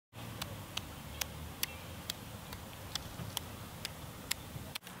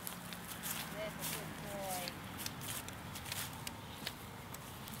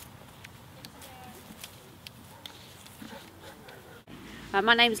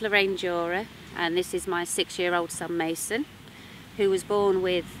My name's Dzora, and this is my 6-year-old son Mason, who was born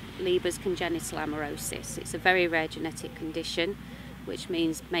with Leber's congenital amaurosis. It's a very rare genetic condition, which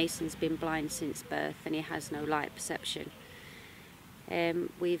means Mason's been blind since birth and he has no light perception.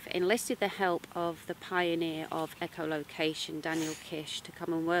 We've enlisted the help of the pioneer of echolocation, Daniel Tish, to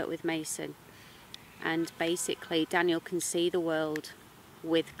come and work with Mason. And basically Daniel can see the world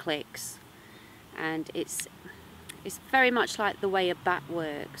with clicks, and it's very much like the way a bat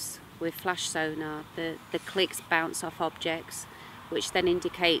works with flash sonar. The clicks bounce off objects, which then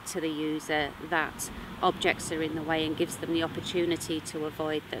indicate to the user that objects are in the way and gives them the opportunity to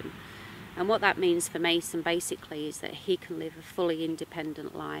avoid them. And what that means for Mason basically is that he can live a fully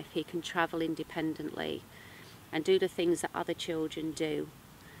independent life. He can travel independently and do the things that other children do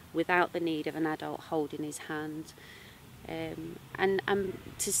without the need of an adult holding his hand, and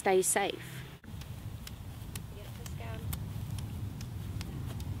to stay safe.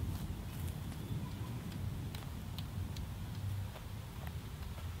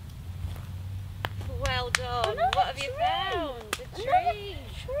 Well done. What have you found? A tree.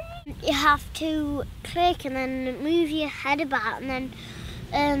 You have to click and then move your head about, and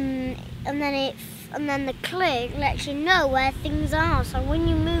then the click lets you know where things are. So when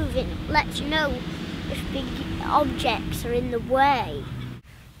you move, it lets you know if big objects are in the way.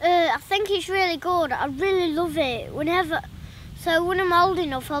 I think it's really good. I really love it. So when I'm old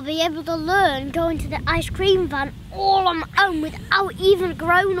enough, I'll be able to learn going to the ice cream van all on my own without even a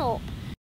grown-up.